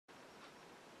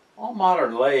All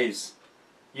modern lathes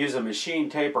use a machine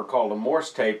taper called a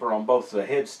Morse taper on both the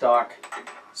headstock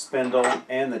spindle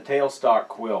and the tailstock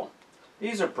quill.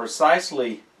 These are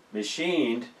precisely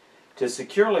machined to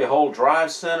securely hold drive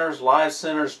centers, live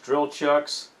centers, drill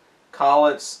chucks,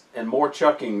 collets, and more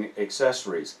chucking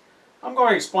accessories. I'm going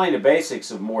to explain the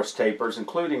basics of Morse tapers,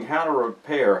 including how to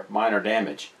repair minor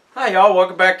damage. Hi y'all,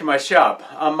 welcome back to my shop.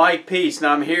 I'm Mike Peace and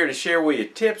I'm here to share with you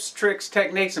tips, tricks,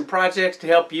 techniques, and projects to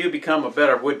help you become a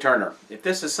better wood turner. If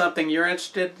this is something you're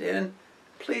interested in,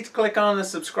 please click on the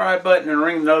subscribe button and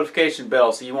ring the notification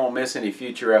bell so you won't miss any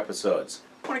future episodes.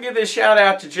 I want to give this shout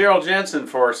out to Gerald Jensen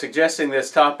for suggesting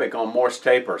this topic on Morse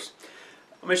tapers.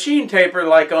 A machine taper,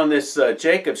 like on this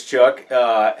Jacobs chuck,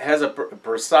 has a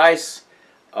precise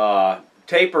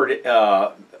tapered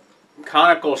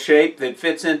conical shape that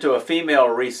fits into a female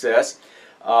recess.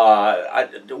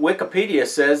 Wikipedia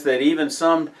says that even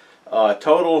some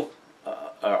alternative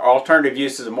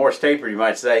uses of Morse taper, you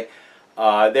might say,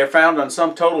 they're found on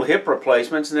some total hip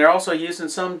replacements, and they're also used in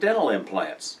some dental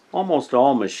implants. Almost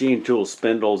all machine tool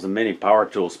spindles and many power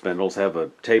tool spindles have a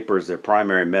taper as their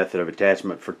primary method of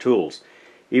attachment for tools.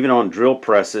 Even on drill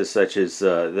presses such as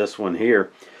this one here,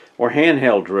 or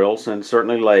handheld drills, and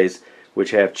certainly lathes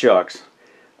which have chucks,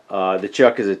 the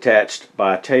chuck is attached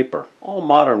by a taper. All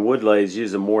modern wood lathes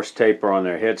use a Morse taper on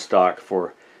their headstock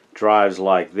for drives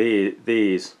like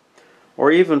these,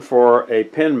 or even for a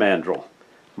pin mandrel.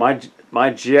 My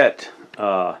Jet,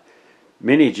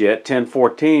 Mini Jet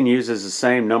 1014 uses the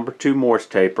same number 2 Morse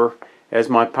taper as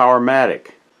my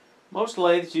Powermatic. Most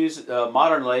lathes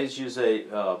modern lathes use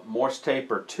a Morse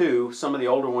taper 2. Some of the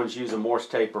older ones use a Morse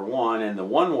taper 1, and the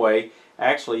one-way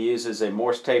actually uses a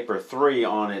Morse taper 3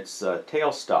 on its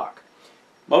tailstock.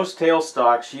 Most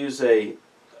tailstocks use a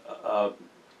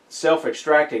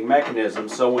self-extracting mechanism,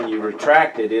 so when you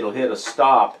retract it, it'll hit a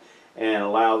stop and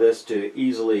allow this to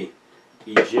easily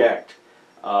eject.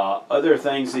 Other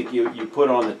things that you put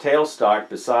on the tailstock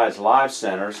besides live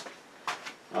centers,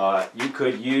 you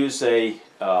could use a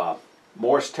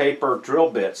Morse taper drill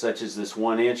bit, such as this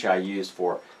 1-inch I use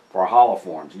for hollow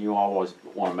forms. And you always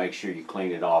want to make sure you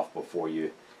clean it off before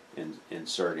you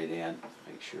insert it in.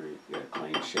 Make sure you get a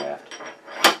clean shaft.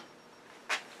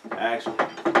 Actually,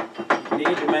 you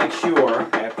need to make sure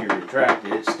after you retract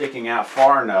it, it's sticking out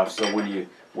far enough so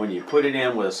when you put it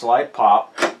in with a slight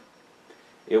pop,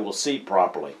 it will seat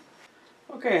properly.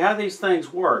 Okay, how these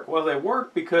things work? Well, they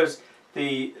work because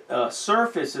the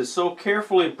surface is so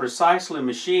carefully and precisely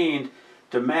machined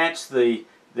to match the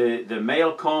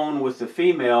male cone with the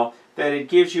female that it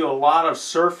gives you a lot of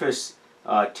surface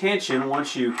tension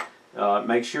once you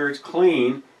make sure it's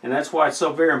clean. And that's why it's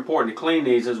so very important to clean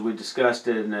these, as we discussed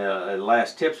in the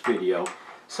last tips video.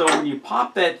 So when you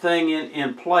pop that thing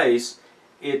in place,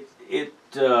 it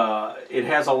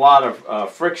has a lot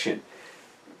of friction.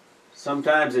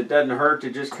 Sometimes it doesn't hurt to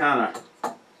just kind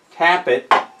of tap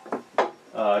it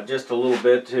just a little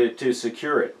bit to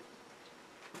secure it.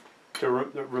 To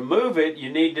remove it,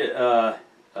 you need an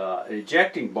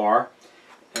ejecting bar,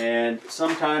 and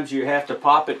sometimes you have to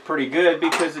pop it pretty good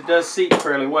because it does seat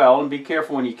fairly well. And be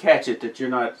careful when you catch it that you're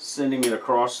not sending it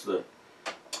across the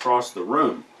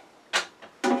room.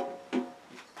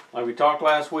 Like we talked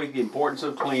last week, the importance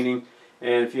of cleaning,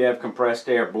 and if you have compressed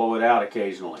air, blow it out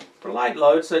occasionally. For light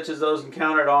loads such as those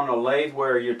encountered on a lathe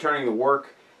where you're turning the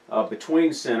work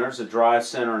between centers, a drive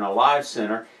center and a live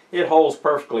center, it holds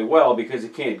perfectly well because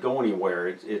it can't go anywhere.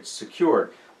 It's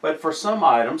secured. But for some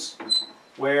items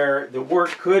where the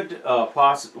work could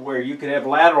where you could have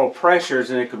lateral pressures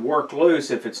and it could work loose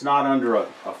if it's not under a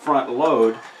front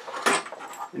load,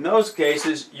 in those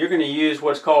cases you're going to use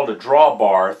what's called a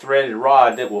drawbar, a threaded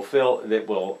rod that will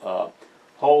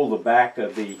hold the back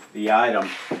of the item.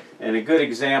 And a good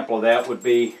example of that would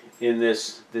be in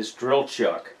this drill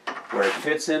chuck, where it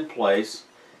fits in place.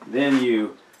 Then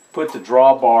you put the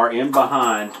drawbar in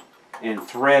behind and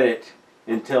thread it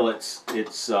until it's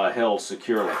held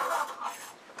securely.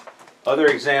 Other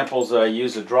examples I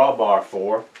use a drawbar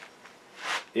for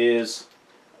is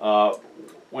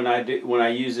when I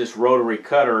use this rotary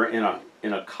cutter in a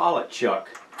collet chuck,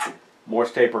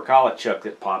 Morse taper collet chuck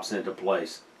that pops into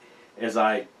place. As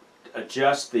I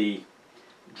adjust the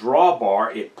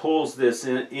drawbar, it pulls this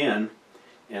in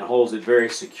and holds it very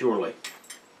securely.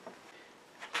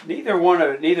 Neither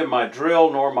my drill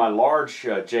nor my large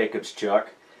Jacobs chuck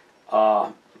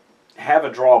have a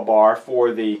drawbar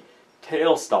for the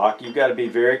tailstock. You've got to be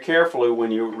very careful when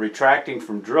you're retracting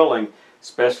from drilling,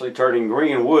 especially turning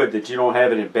green wood, that you don't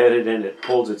have it embedded and it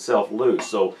pulls itself loose.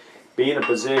 So be in a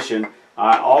position.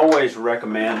 I always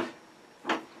recommend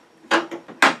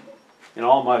in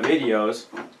all my videos,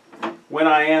 when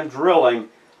I am drilling,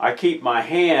 I keep my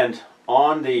hand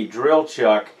on the drill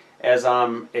chuck as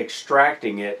I'm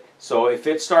extracting it, so if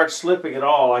it starts slipping at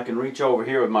all, I can reach over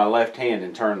here with my left hand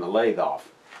and turn the lathe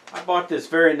off. I bought this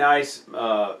very nice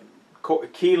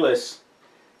keyless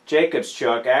Jacob's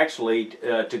chuck actually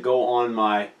to go on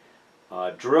my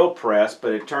drill press,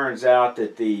 but it turns out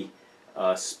that the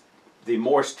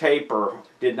Morse Taper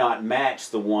did not match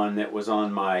the one that was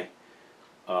on my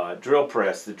drill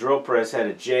press. The drill press had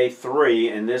a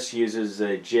J3 and this uses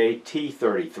a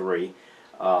JT33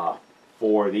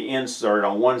 for the insert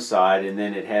on one side, and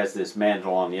then it has this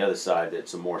mantle on the other side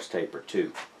that's a Morse Taper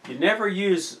too. You never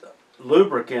use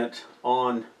lubricant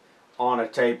on a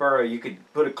taper. You could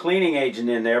put a cleaning agent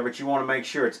in there, but you want to make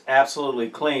sure it's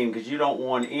absolutely clean because you don't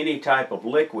want any type of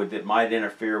liquid that might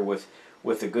interfere with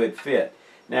a good fit.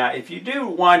 Now, if you do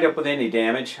wind up with any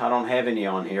damage, I don't have any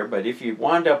on here, but if you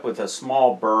wind up with a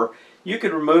small burr, you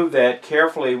could remove that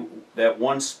carefully, that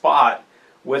one spot,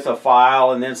 with a file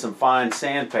and then some fine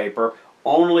sandpaper.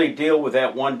 Only deal with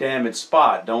that one damaged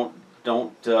spot. Don't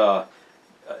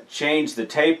change the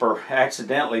taper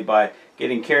accidentally by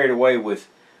getting carried away with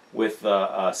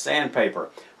sandpaper.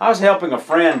 I was helping a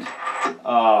friend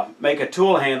make a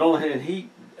tool handle, and he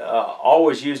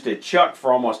always used a chuck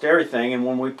for almost everything, and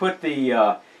when we put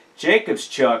the Jacob's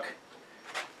chuck,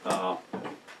 and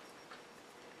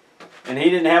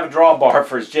he didn't have a drawbar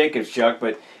for his Jacob's chuck,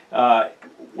 but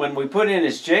when we put in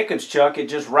his Jacob's chuck, it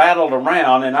just rattled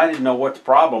around, and I didn't know what the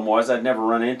problem was. I'd never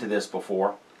run into this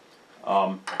before.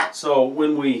 So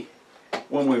when we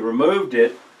removed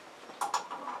it,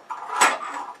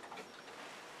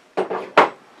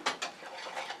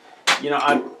 you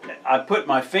know, I put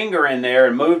my finger in there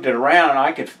and moved it around,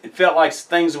 and it felt like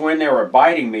things were in there were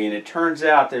biting me. And it turns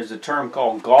out there's a term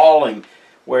called galling,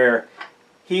 where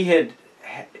he had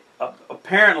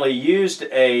apparently used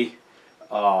either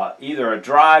a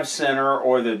drive center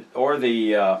or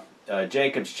the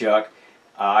Jacob's chuck.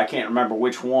 I can't remember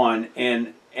which one,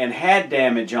 and had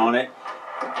damage on it.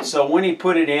 So when he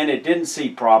put it in, it didn't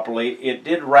seat properly. It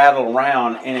did rattle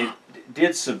around, and it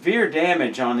did severe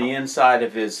damage on the inside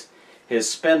of his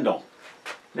spindle.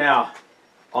 Now,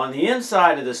 on the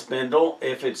inside of the spindle,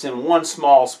 if it's in one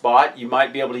small spot, you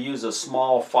might be able to use a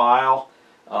small file,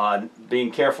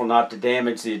 being careful not to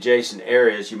damage the adjacent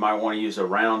areas. You might want to use a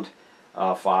round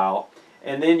file,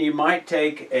 and then you might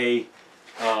take a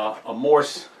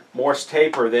Morse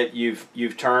Taper that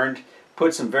you've turned,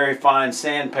 put some very fine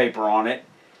sandpaper on it,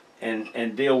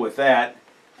 and deal with that.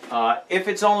 If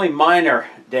it's only minor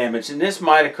damage, and this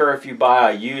might occur if you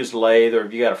buy a used lathe or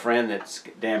if you got a friend that's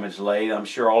damaged lathe, I'm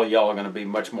sure all of y'all are going to be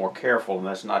much more careful, and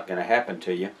that's not going to happen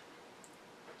to you,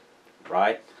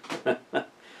 right?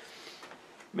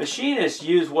 Machinists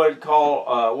use what are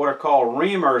called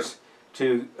reamers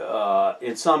to,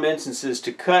 in some instances,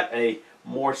 to cut a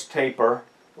Morse Taper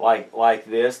like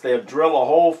this. They'll drill a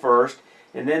hole first,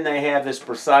 and then they have this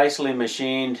precisely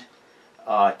machined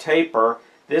taper.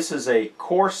 This is a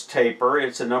coarse taper.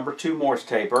 It's a number 2 Morse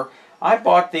Taper. I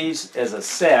bought these as a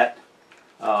set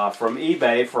from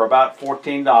eBay for about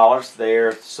 $14.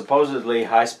 They're supposedly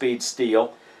high-speed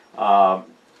steel.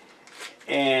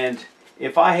 And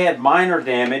if I had minor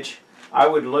damage, I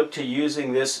would look to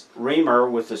using this reamer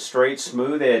with the straight,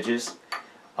 smooth edges.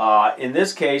 In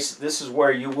this case, this is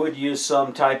where you would use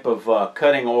some type of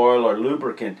cutting oil or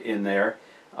lubricant in there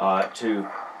to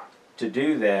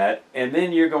do that. And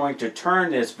then you're going to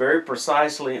turn this very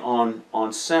precisely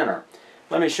on center.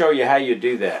 Let me show you how you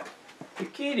do that. The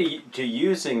key to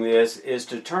using this is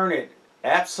to turn it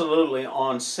absolutely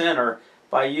on center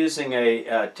by using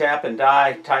a tap and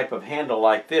die type of handle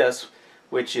like this,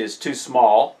 which is too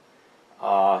small.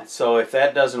 So if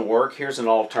that doesn't work, here's an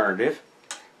alternative.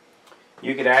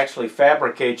 You could actually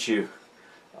fabricate you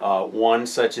one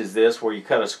such as this, where you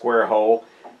cut a square hole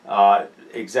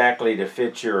exactly to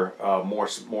fit your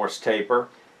Morse Taper,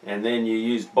 and then you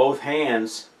use both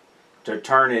hands to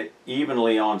turn it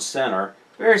evenly on center.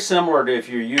 Very similar to if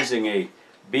you're using a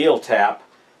Beal tap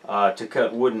to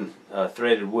cut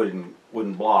threaded wooden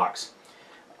blocks.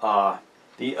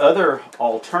 The other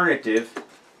alternative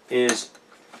is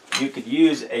you could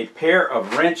use a pair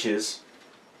of wrenches,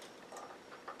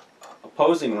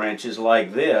 opposing wrenches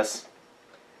like this,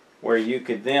 where you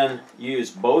could then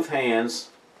use both hands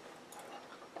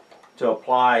to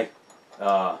apply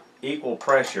equal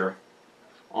pressure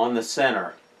on the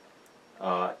center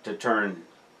to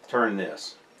turn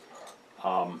this.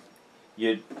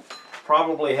 You'd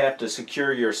probably have to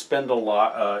secure your spindle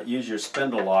lock, use your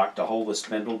spindle lock to hold the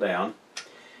spindle down.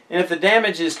 And if the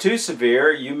damage is too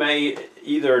severe, you may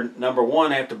either, number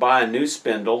one, have to buy a new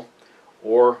spindle,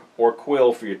 or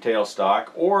quill for your tailstock,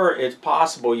 or it's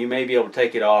possible you may be able to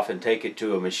take it off and take it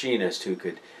to a machinist who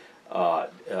could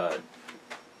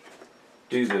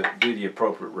do the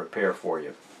appropriate repair for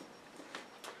you.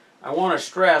 I want to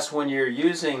stress, when you're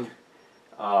using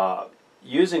a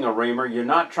reamer, you're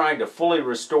not trying to fully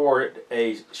restore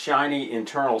a shiny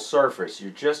internal surface.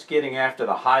 You're just getting after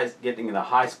getting the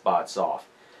high spots off.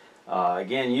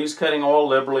 Again, use cutting oil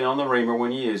liberally on the reamer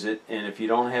when you use it, and if you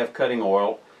don't have cutting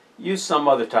oil, use some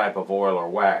other type of oil or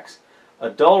wax. A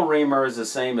dull reamer is the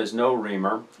same as no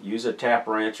reamer. Use a tap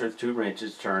wrench or 2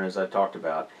 wrenches to turn, as I talked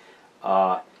about.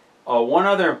 One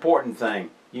other important thing,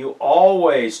 you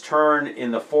always turn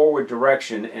in the forward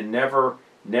direction and never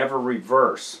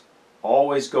reverse.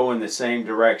 Always go in the same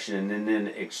direction and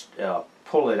then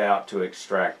pull it out to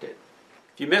extract it.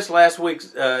 If you missed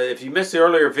if you missed the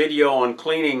earlier video on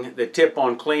cleaning, the tip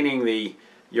on cleaning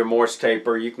your Morse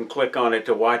taper, you can click on it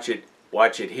to watch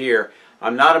it here.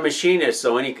 I'm not a machinist,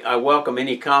 so I welcome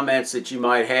any comments that you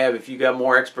might have. If you got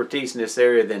more expertise in this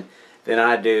area than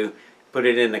I do, put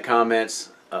it in the comments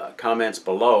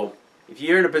below. If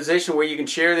you're in a position where you can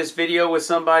share this video with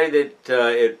somebody that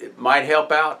it might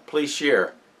help out, please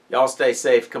share. Y'all stay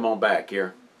safe. Come on back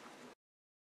here.